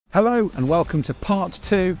Hello and welcome to part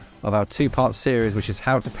 2 of our two-part series, which is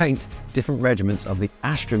how to paint different regiments of the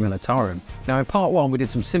Astra Militarum. Now in part 1 we did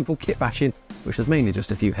some simple kit bashing, which was mainly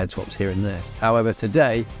just a few head swaps here and there. However,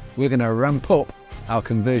 today we're going to ramp up our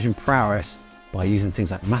conversion prowess by using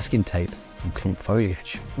things like masking tape and clump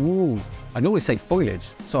foliage. Ooh, I normally say foliage,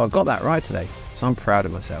 so I got that right today, so I'm proud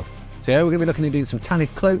of myself. So yeah, we're going to be looking at doing some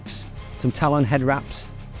Tanith cloaks, some Tallarn head wraps,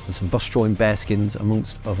 and some Vostroyan bearskins,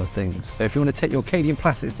 amongst other things. So if you want to take your Cadian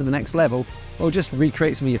plastics to the next level, or just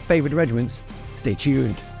recreate some of your favourite regiments, stay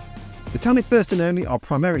tuned. The Tanith first and only are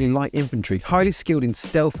primarily light infantry, highly skilled in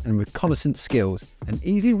stealth and reconnaissance skills, and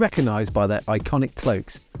easily recognised by their iconic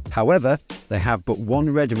cloaks. However, they have but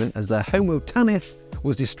one regiment, as their homeworld Tanith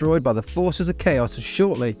was destroyed by the forces of chaos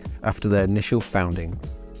shortly after their initial founding.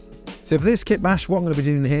 So for this kit bash, what I'm going to be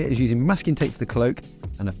doing here is using masking tape for the cloak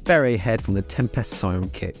and a beret head from the Tempest Scion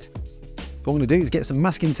kit. What I'm going to do is get some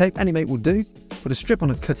masking tape, any mate will do, put a strip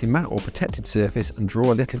on a cutting mat or protected surface and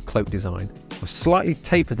draw a little cloak design. I'll slightly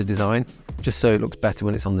taper the design just so it looks better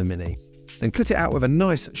when it's on the mini. Then cut it out with a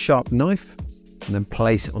nice sharp knife and then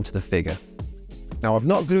place it onto the figure. Now I've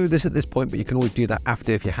not glued this at this point, but you can always do that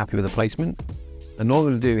after if you're happy with the placement. And all I'm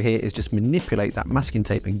going to do here is just manipulate that masking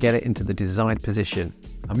tape and get it into the desired position.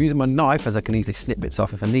 I'm using my knife as I can easily snip bits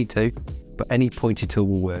off if I need to, but any pointy tool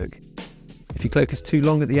will work. If your cloak is too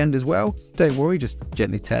long at the end as well, don't worry, just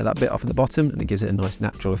gently tear that bit off at the bottom and it gives it a nice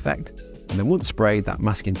natural effect. And then once sprayed, that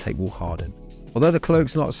masking tape will harden. Although the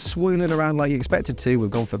cloak's not swirling around like you expected to,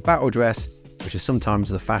 we've gone for battle dress, which is sometimes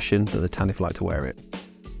the fashion that the Tanith like to wear it.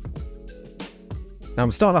 Now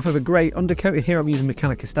I'm starting off with a grey undercoat. Here I'm using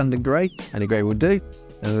Mechanica Standard Grey, any grey will do.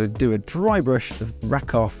 And I'm going to do a dry brush of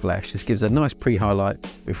Rakarth Flesh. This gives a nice pre-highlight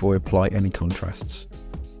before we apply any contrasts.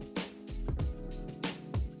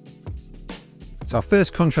 So our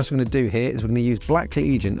first contrast we're going to do here is we're going to use Black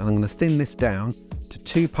Legion, and I'm going to thin this down to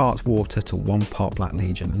 2 parts water to 1 part Black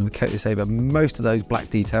Legion. I'm going to coat this over most of those black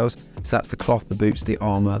details, so that's the cloth, the boots, the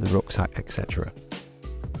armour, the rucksack, etc.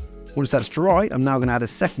 Once that's dry, I'm now going to add a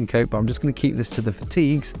second coat, but I'm just going to keep this to the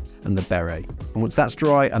fatigues and the beret. And once that's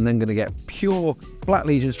dry, I'm then going to get pure Black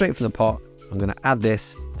Legion straight from the pot. I'm going to add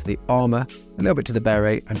this to the armour, a little bit to the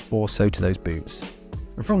beret, and also to those boots.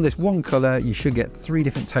 And from this one colour, you should get 3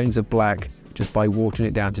 different tones of black just by watering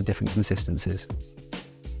it down to different consistencies.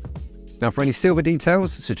 Now for any silver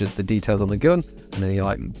details, such as the details on the gun, and any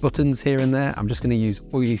like buttons here and there, I'm just going to use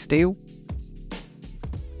oily steel.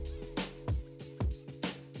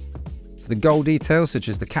 For the gold details, such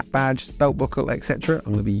as the cap badge, belt buckle, etc.,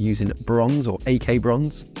 I'm going to be using bronze or AK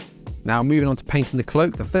bronze. Now moving on to painting the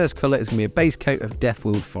cloak, the first colour is going to be a base coat of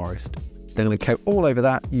Deathwood Forest. Then I'm going to coat all over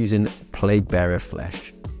that using Plague Bearer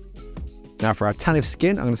Flesh. Now for our Tanith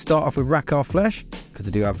skin, I'm going to start off with Rakarth Flesh, because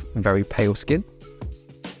I do have very pale skin.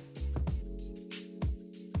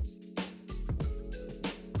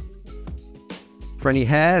 For any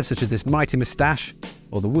hair, such as this mighty moustache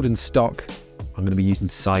or the wooden stock, I'm going to be using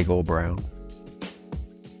Cygor Brown.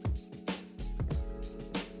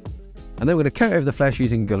 And then we're going to coat over the flesh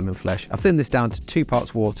using Guilliman Flesh. I've thinned this down to 2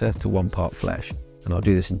 parts water to 1 part flesh, and I'll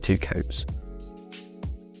do this in 2 coats.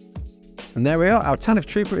 And there we are, our Tanith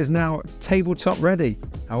Trooper is now tabletop ready.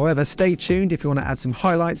 However, stay tuned if you want to add some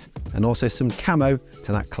highlights and also some camo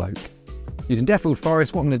to that cloak. Using Deathwood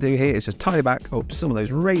Forest, what I'm going to do here is just tidy back up some of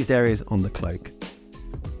those raised areas on the cloak.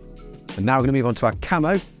 And now we're going to move on to our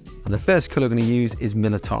camo. And the first colour I'm going to use is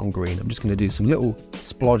Militarum Green. I'm just going to do some little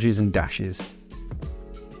splodges and dashes.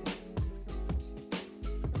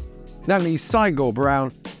 Now I'm going to use Cygor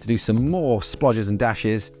Brown to do some more splodges and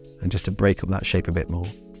dashes and just to break up that shape a bit more.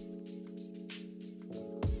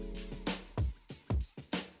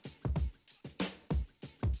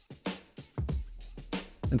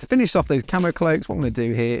 And to finish off those camo cloaks, what I'm going to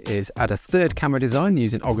do here is add a third camo design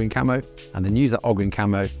using Ogryn Camo, and then use that Ogryn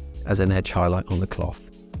Camo as an edge highlight on the cloth.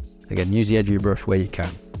 Again, use the edge of your brush where you can.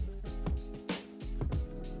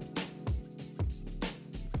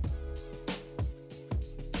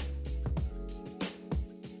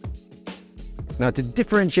 Now to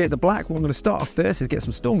differentiate the black, what I'm going to start off first is get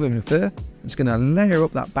some Stormvermin fur. I'm just going to layer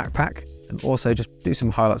up that backpack and also just do some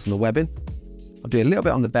highlights on the webbing. I'll do a little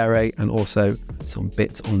bit on the beret and also some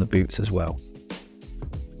bits on the boots as well.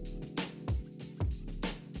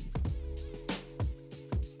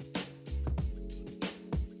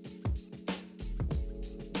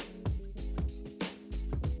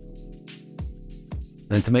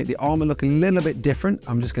 And to make the armour look a little bit different,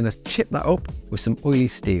 I'm just going to chip that up with some oily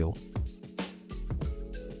steel.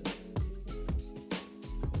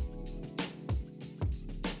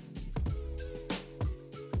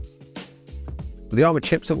 With the armour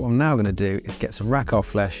chips up, what I'm now going to do is get some Rakarth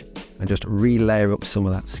Flesh and just re-layer up some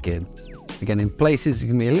of that skin. Again, in places it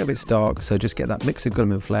can be a little bit stark, so just get that mix of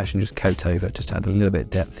gum and flesh and just coat over, just to add a little bit of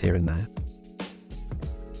depth here and there.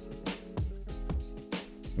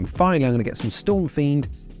 And finally, I'm going to get some Storm Fiend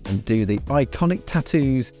and do the iconic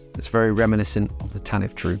tattoos that's very reminiscent of the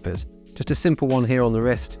Tanith troopers. Just a simple one here on the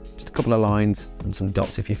wrist, just a couple of lines and some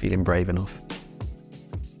dots if you're feeling brave enough.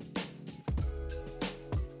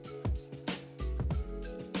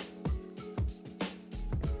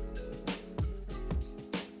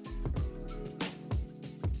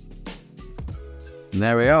 And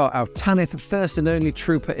there we are, our Tanith first and only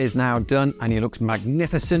trooper is now done, and he looks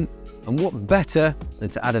magnificent. And what better than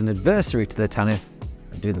to add an adversary to the Tanith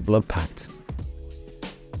and do the blood pact.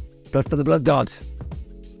 Blood for the blood gods.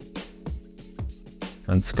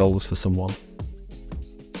 And skulls for someone.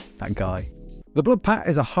 That guy. The blood pact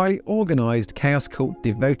is a highly organised chaos cult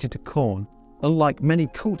devoted to Khorne. Unlike many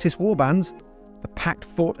cultist warbands, the Pact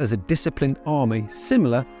fought as a disciplined army,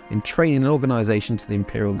 similar in training and organisation to the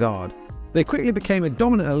Imperial Guard. They quickly became a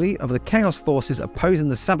dominant elite of the Chaos forces opposing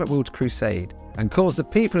the Sabbath-wield's crusade, and caused the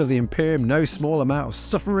people of the Imperium no small amount of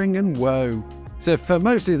suffering and woe. So for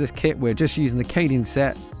most of this kit, we're just using the Cadian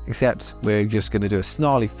set, except we're just going to do a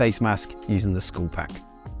snarly face mask using the skull pack.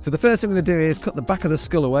 So the first thing I'm going to do is cut the back of the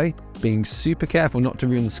skull away, being super careful not to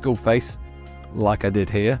ruin the skull face, like I did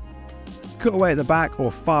here. Cut away at the back or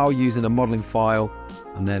file using a modelling file,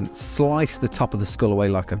 and then slice the top of the skull away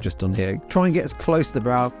like I've just done here. Try and get as close to the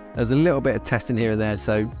brow. There's a little bit of testing here and there,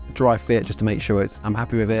 so dry fit just to make sure I'm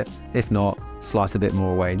happy with it. If not, slice a bit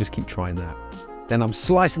more away and just keep trying that. Then I'm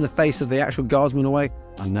slicing the face of the actual guardsman away.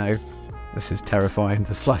 I know, this is terrifying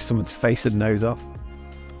to slice someone's face and nose off.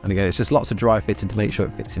 And again, it's just lots of dry fitting to make sure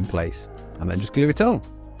it fits in place. And then just glue it on.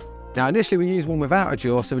 Now initially we used one without a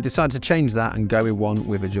jaw, so we decided to change that and go with one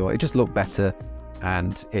with a jaw. It just looked better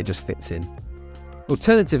and it just fits in.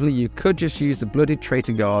 Alternatively, you could just use the blooded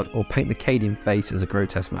traitor guard or paint the Cadian face as a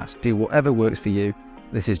grotesque mask. Do whatever works for you.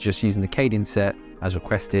 This is just using the Cadian set as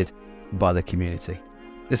requested by the community.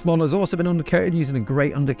 This model has also been undercoated using a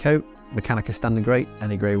grey undercoat, Mechanica standard grey,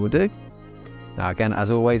 any grey will do. Now again, as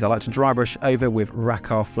always, I like to dry brush over with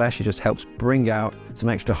Rakkar flesh. It just helps bring out some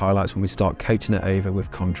extra highlights when we start coating it over with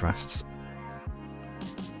contrasts.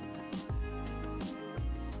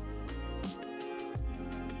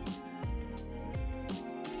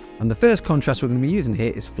 And the first contrast we're going to be using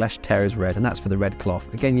here is Flesh Tearers Red, and that's for the red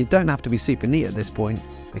cloth. Again, you don't have to be super neat at this point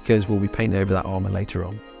because we'll be painting over that armour later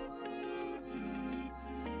on.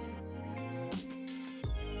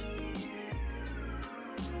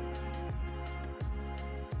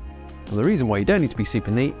 And the reason why you don't need to be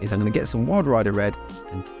super neat is I'm going to get some Wild Rider Red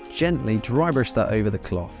and gently dry brush that over the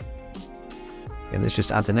cloth. And this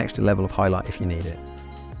just adds an extra level of highlight if you need it.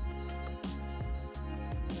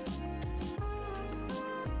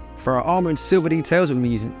 For our armour and silver details, we're going to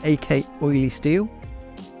be using AK Oily Steel.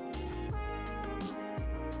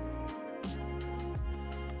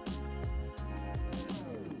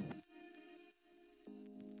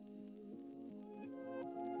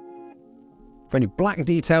 For any black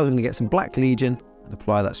details, I'm going to get some Black Legion and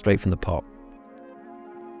apply that straight from the pot.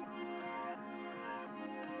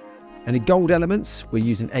 Any gold elements, we're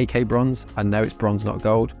using AK Bronze. I know it's bronze, not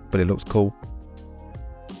gold, but it looks cool.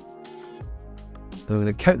 And we're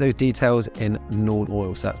going to coat those details in Norn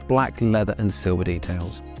oil, so that's black, leather and silver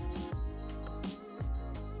details.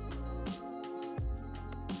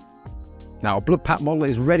 Now our blood pact model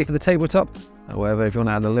is ready for the tabletop. However, if you want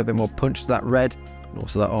to add a little bit more punch to that red and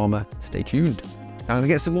also that armour, stay tuned. Now I'm going to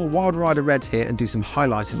get some more Wild Rider Reds here and do some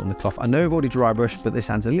highlighting on the cloth. I know I've already dry brushed, but this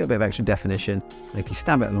adds a little bit of extra definition. And if you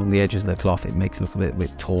stab it along the edges of the cloth, it makes it look a little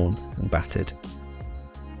bit torn and battered.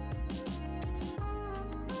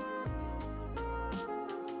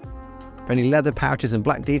 For any leather pouches and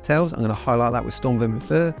black details, I'm going to highlight that with Storm Vermin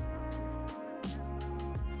Fur.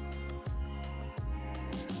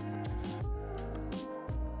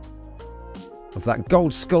 And for that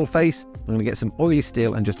gold skull face, I'm going to get some oily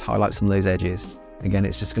steel and just highlight some of those edges. Again,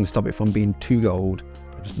 it's just going to stop it from being too gold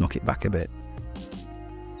and just knock it back a bit.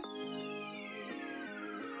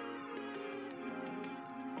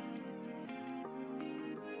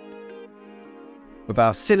 With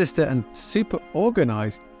our sinister and super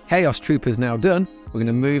organised Chaos Troopers now done, we're going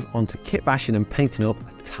to move on to kit bashing and painting up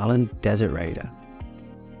a Tallarn Desert Raider.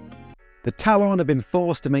 The Tallarn have been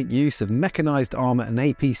forced to make use of mechanised armour and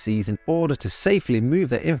APCs in order to safely move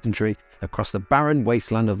their infantry across the barren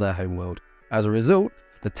wasteland of their homeworld. As a result,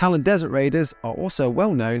 the Tallarn Desert Raiders are also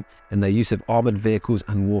well known in their use of armoured vehicles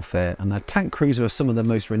and warfare, and their tank crews are some of the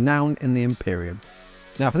most renowned in the Imperium.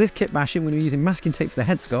 Now for this kit bashing, we're going to be using masking tape for the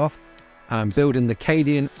headscarf, and I'm building the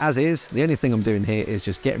Cadian as is. The only thing I'm doing here is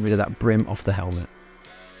just getting rid of that brim off the helmet,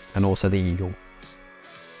 and also the eagle.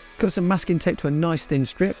 Cut some masking tape to a nice thin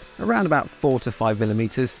strip, around about 4 to 5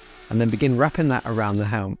 millimeters, and then begin wrapping that around the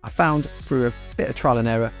helm. I found, through a bit of trial and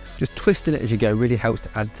error, just twisting it as you go really helps to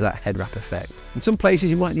add to that head wrap effect. In some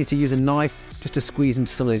places you might need to use a knife just to squeeze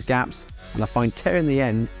into some of those gaps, and I find tearing the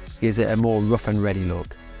end gives it a more rough and ready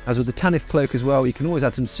look. As with the Tanith cloak as well, you can always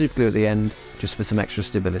add some super glue at the end just for some extra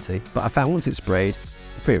stability, but I found once it's sprayed,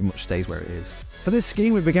 it pretty much stays where it is. For this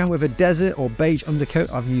scheme we began with a desert or beige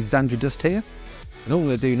undercoat. I've used Xandra dust here, and all I'm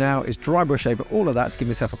going to do now is dry brush over all of that to give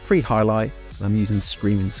myself a pre-highlight, and I'm using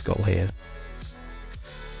Screaming Skull here.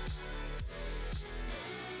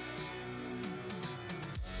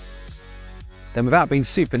 Then without being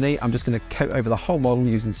super neat, I'm just going to coat over the whole model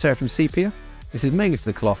using Seraphim Sepia. This is mainly for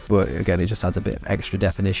the cloth, but again it just adds a bit of extra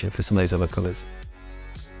definition for some of those other colours.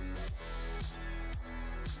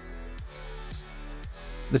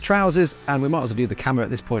 The trousers, and we might as well do the camo at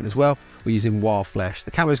this point as well, we're using Wild Flesh.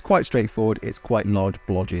 The camo is quite straightforward, it's quite large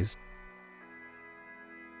blotches.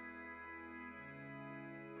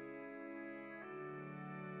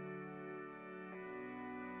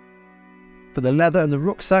 For the leather and the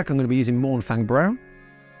rucksack, I'm going to be using Mournfang Brown.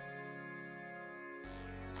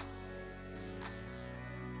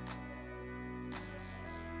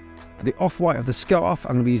 For the off-white of the scarf,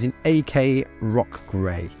 I'm going to be using AK Rock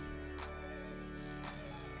Grey.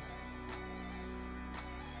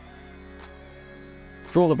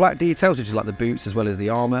 For all the black details, which is like the boots as well as the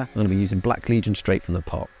armour, I'm going to be using Black Legion straight from the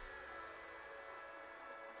pot.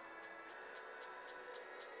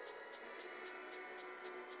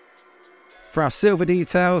 For our silver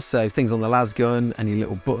details, so things on the las gun, any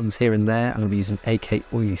little buttons here and there, I'm going to be using AK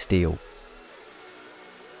Oily Steel.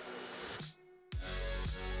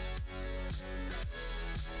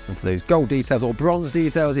 And for those gold details, or bronze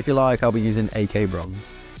details if you like, I'll be using AK Bronze.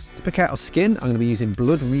 To pick out a skin, I'm going to be using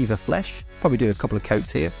Blood Reaver Flesh. Probably do a couple of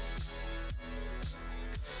coats here.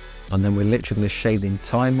 And then we're literally going to shade the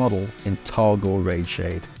entire model in Targor Raid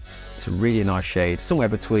shade. It's a really nice shade, somewhere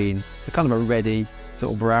between, so kind of a reddy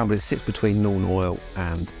sort of brown, but it sits between Northern Oil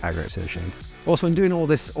and Aggressive shade. Also, when doing all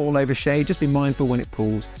this all over shade, just be mindful when it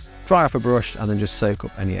pools, dry off a brush and then just soak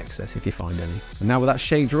up any excess if you find any. And now with that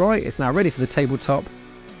shade dry, it's now ready for the tabletop.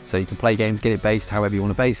 So you can play games, get it based however you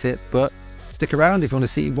want to base it, but stick around if you want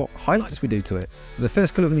to see what highlights we do to it. So the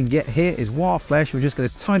first colour we're going to get here is Wild Flesh. We're just going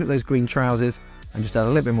to tighten up those green trousers and just add a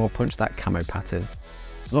little bit more punch to that camo pattern.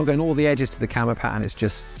 I'm not going all the edges to the camo pattern, it's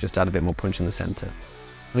just add a bit more punch in the centre.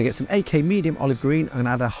 I'm going to get some AK Medium Olive Green. I'm going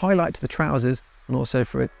to add a highlight to the trousers, and also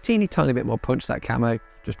for a teeny tiny bit more punch to that camo,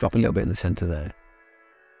 just drop a little bit in the centre there.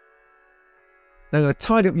 Then I'm going to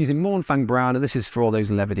tidy up using Mournfang Brown, and this is for all those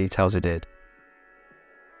leather details I did.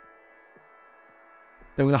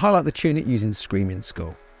 Then I'm going to highlight the tunic using Screaming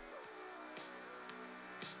Skull.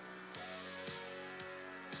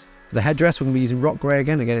 For the headdress, we're going to be using Rock Grey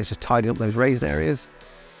again. Again, it's just tidying up those raised areas.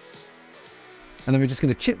 And then we're just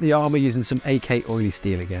going to chip the armour using some AK Oily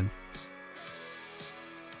Steel again.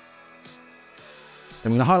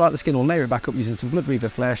 Then we're going to highlight the skin or layer it back up using some Blood Reaver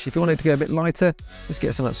Flesh. If you want it to go a bit lighter, just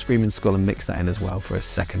get some of that Screaming Skull and mix that in as well for a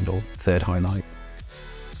second or third highlight.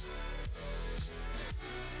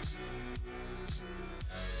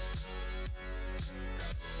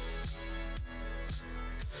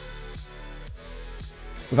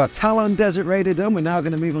 With our Tallarn Desert Raider done, we're now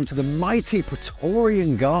going to move on to the mighty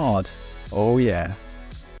Praetorian Guard. Oh yeah.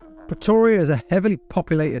 Pretoria is a heavily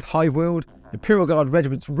populated hive world. Imperial Guard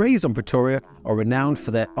regiments raised on Pretoria are renowned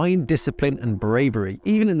for their iron discipline and bravery,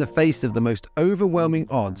 even in the face of the most overwhelming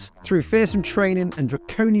odds. Through fearsome training and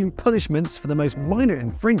draconian punishments for the most minor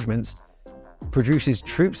infringements, produces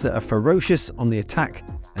troops that are ferocious on the attack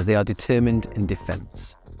as they are determined in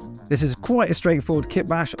defence. This is quite a straightforward kit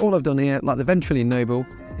bash. All I've done here, like the Ventrilian Noble,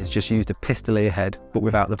 is just used a pistolier head, but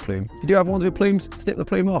without the plume. If you do have ones with plumes, snip the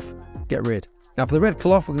plume off, get rid. Now for the red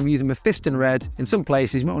cloth, we're going to be using Mephiston Red. In some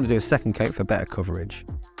places, you might want to do a second coat for better coverage.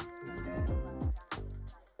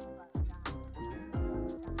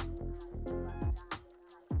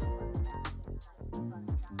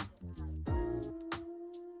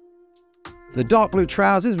 For the dark blue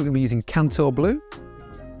trousers, we're going to be using Cantor Blue.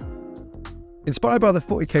 Inspired by the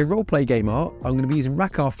 40k roleplay game art, I'm going to be using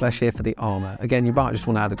Rakkar Flesh here for the armour. Again, you might just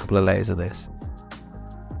want to add a couple of layers of this.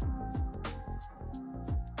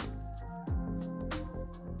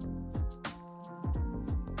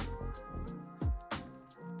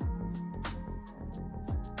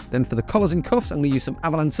 Then for the collars and cuffs, I'm going to use some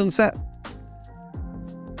Avalon Sunset.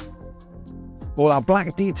 All our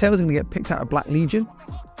black details are going to get picked out of Black Legion.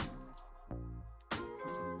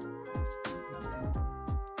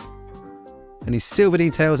 Any silver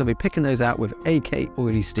details, I'll be picking those out with AK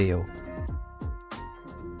Oily Steel.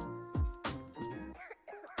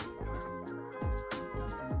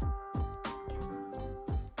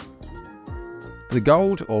 For the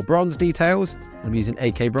gold or bronze details, I'm using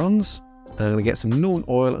AK Bronze. And I'm going to get some Norn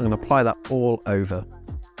oil and I'm going to apply that all over.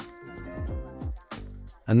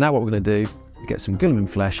 And now what we're going to do is get some Guilliman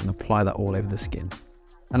flesh and apply that all over the skin.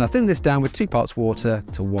 And I thin this down with 2 parts water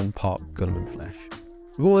to 1 part Guilliman flesh.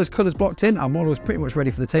 With all those colours blocked in, our model is pretty much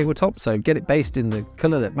ready for the tabletop, so get it based in the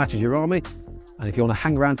colour that matches your army. And if you want to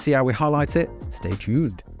hang around to see how we highlight it, stay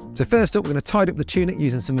tuned. So first up, we're going to tidy up the tunic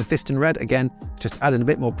using some Mephiston Red, again, just adding a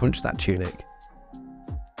bit more punch to that tunic.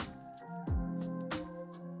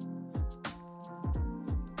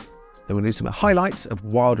 Then we're going to do some highlights of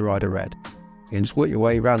Wild Rider Red. Again, just work your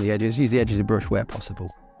way around the edges, use the edges of the brush where possible.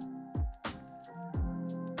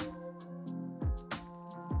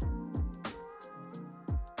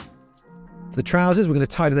 For the trousers, we're going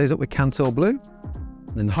to tidy those up with Cantor Blue,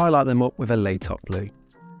 and then highlight them up with a Latop Blue.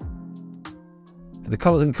 For the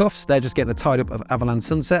collars and cuffs, they're just getting a tied up of Avalanche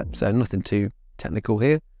Sunset, so nothing too technical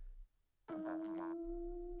here.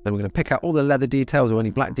 Then we're going to pick out all the leather details or any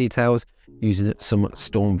black details using some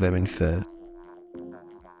Storm Vermin fur.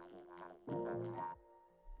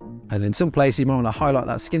 And in some places you might want to highlight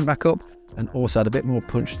that skin back up and also add a bit more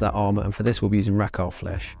punch to that armour, and for this we'll be using Rakhar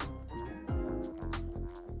flesh.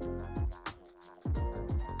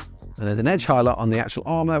 And as an edge highlight on the actual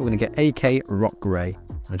armour, we're going to get AK Rock Grey.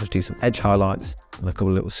 I'll just do some edge highlights and a couple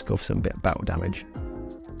of little scuffs and a bit of battle damage.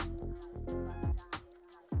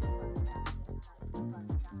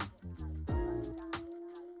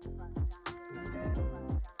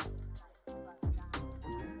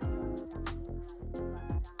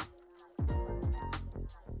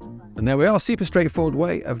 And there we are, super straightforward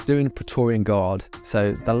way of doing Praetorian Guard.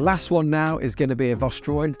 So the last one now is going to be a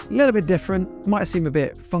Vostroyan, a little bit different, might seem a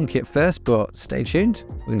bit funky at first, but stay tuned,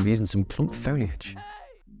 we're going to be using some clump foliage.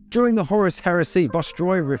 During the Horus Heresy,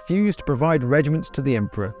 Vostroy refused to provide regiments to the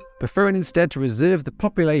Emperor, preferring instead to reserve the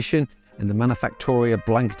population in the Manufactoria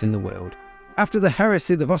blanketing the world. After the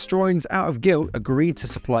heresy, the Vostroyans, out of guilt, agreed to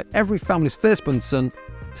supply every family's firstborn son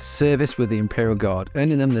to service with the Imperial Guard,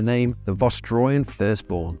 earning them the name the Vostroyan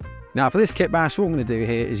Firstborn. Now for this kit bash, what I'm going to do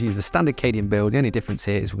here is use the standard Cadian build. The only difference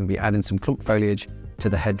here is we're going to be adding some clump foliage to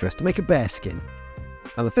the headdress to make a bear skin.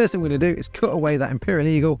 Now the first thing we're going to do is cut away that Imperial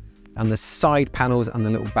Eagle and the side panels and the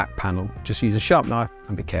little back panel. Just use a sharp knife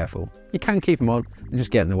and be careful. You can keep them on and just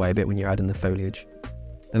get in the way a bit when you're adding the foliage.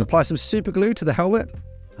 Then apply some super glue to the helmet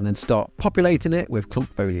and then start populating it with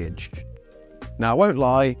clump foliage. Now I won't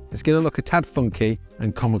lie, it's going to look a tad funky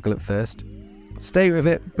and comical at first. Stay with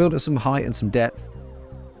it, build up some height and some depth.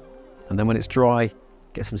 And then when it's dry,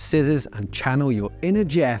 get some scissors and channel your inner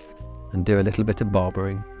Jeff and do a little bit of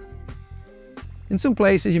barbering. In some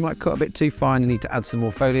places you might cut a bit too fine and need to add some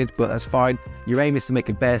more foliage, but that's fine. Your aim is to make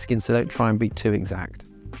a bear skin, so don't try and be too exact.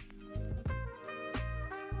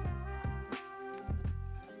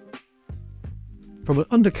 From an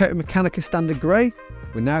undercoat of Mechanica Standard Grey,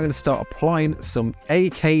 we're now going to start applying some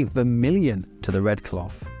AK Vermilion to the red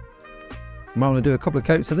cloth. You might want to do a couple of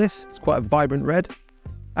coats of this, it's quite a vibrant red.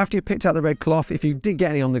 After you picked out the red cloth, if you did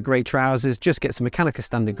get any on the grey trousers, just get some Mechanica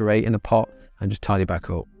Standard Grey in a pot and just tidy back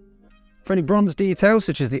up. For any bronze details,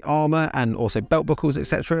 such as the armour and also belt buckles,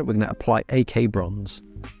 etc., we're going to apply AK Bronze.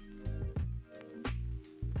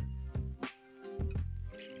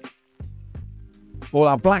 All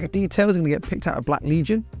our black details are going to get picked out of Black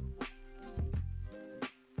Legion.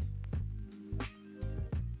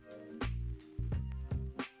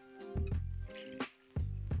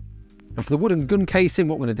 And for the wooden gun casing,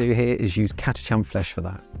 what we're going to do here is use Catachan flesh for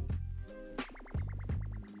that.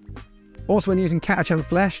 Also when using Catachan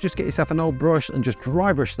flesh, just get yourself an old brush and just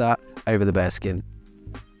dry brush that over the bear skin.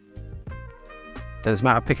 Then it's a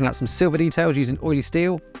matter of picking out some silver details using Oily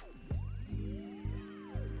Steel.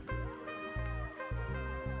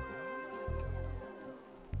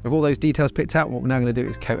 With all those details picked out, what we're now going to do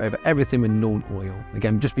is coat over everything with Norn oil.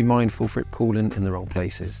 Again, just be mindful for it pooling in the wrong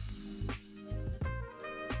places.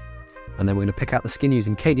 And then we're going to pick out the skin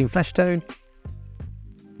using Cadian flesh tone.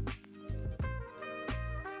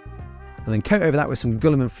 And then coat over that with some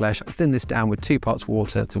Guilliman flesh. Thin this down with 2 parts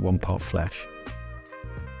water to 1 part flesh.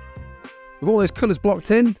 With all those colours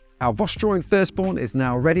blocked in, our Vostroyan Firstborn is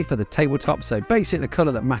now ready for the tabletop, so base it in a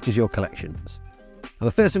colour that matches your collections. Now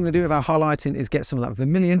the first thing we're going to do with our highlighting is get some of that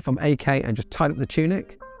Vermilion from AK and just tidy up the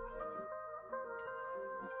tunic.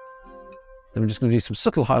 Then we're just going to do some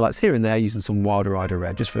subtle highlights here and there using some Wild Rider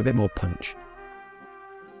Red, just for a bit more punch.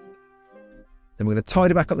 Then we're going to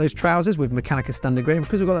tidy back up those trousers with Mechanica Standard Grey.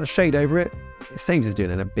 Because we've got that shade over it, it seems it's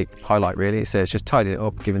doing a big highlight really. So it's just tidying it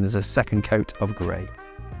up, giving us a second coat of grey.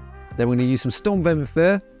 Then we're going to use some Storm Vermin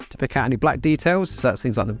fur to pick out any black details. So that's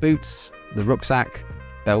things like the boots, the rucksack,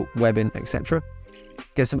 belt, webbing, etc.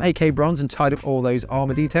 Get some AK bronze and tidy up all those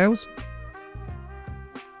armour details.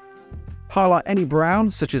 Highlight any brown,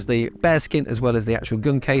 such as the bearskin as well as the actual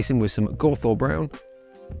gun casing with some Gorthor brown.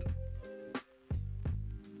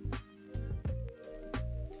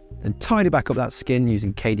 Then tidy back up that skin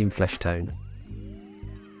using Cadian flesh tone.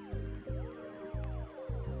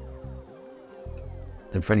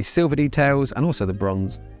 Then for any silver details and also the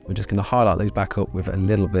bronze, we're just going to highlight those back up with a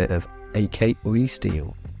little bit of AK oily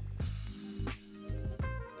steel.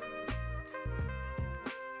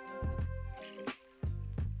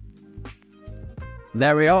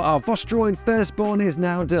 There we are, our Vostroyan Firstborn is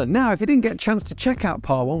now done. Now, if you didn't get a chance to check out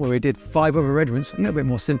part 1 where we did 5 other regiments, a little bit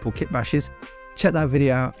more simple kit bashes, check that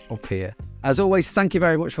video out up here. As always, thank you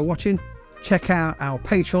very much for watching. Check out our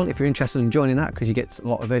Patreon if you're interested in joining that, because you get a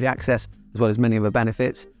lot of early access as well as many other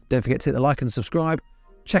benefits. Don't forget to hit the like and subscribe.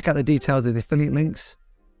 Check out the details of the affiliate links.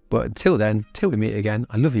 But until then, till we meet again,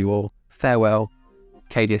 I love you all. Farewell.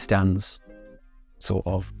 Cadia stands, sort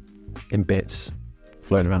of, in bits.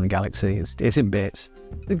 Floating around the galaxy. It's in bits.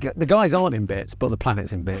 The guys aren't in bits, but the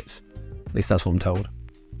planet's in bits. At least that's what I'm told.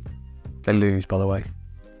 They lose, by the way.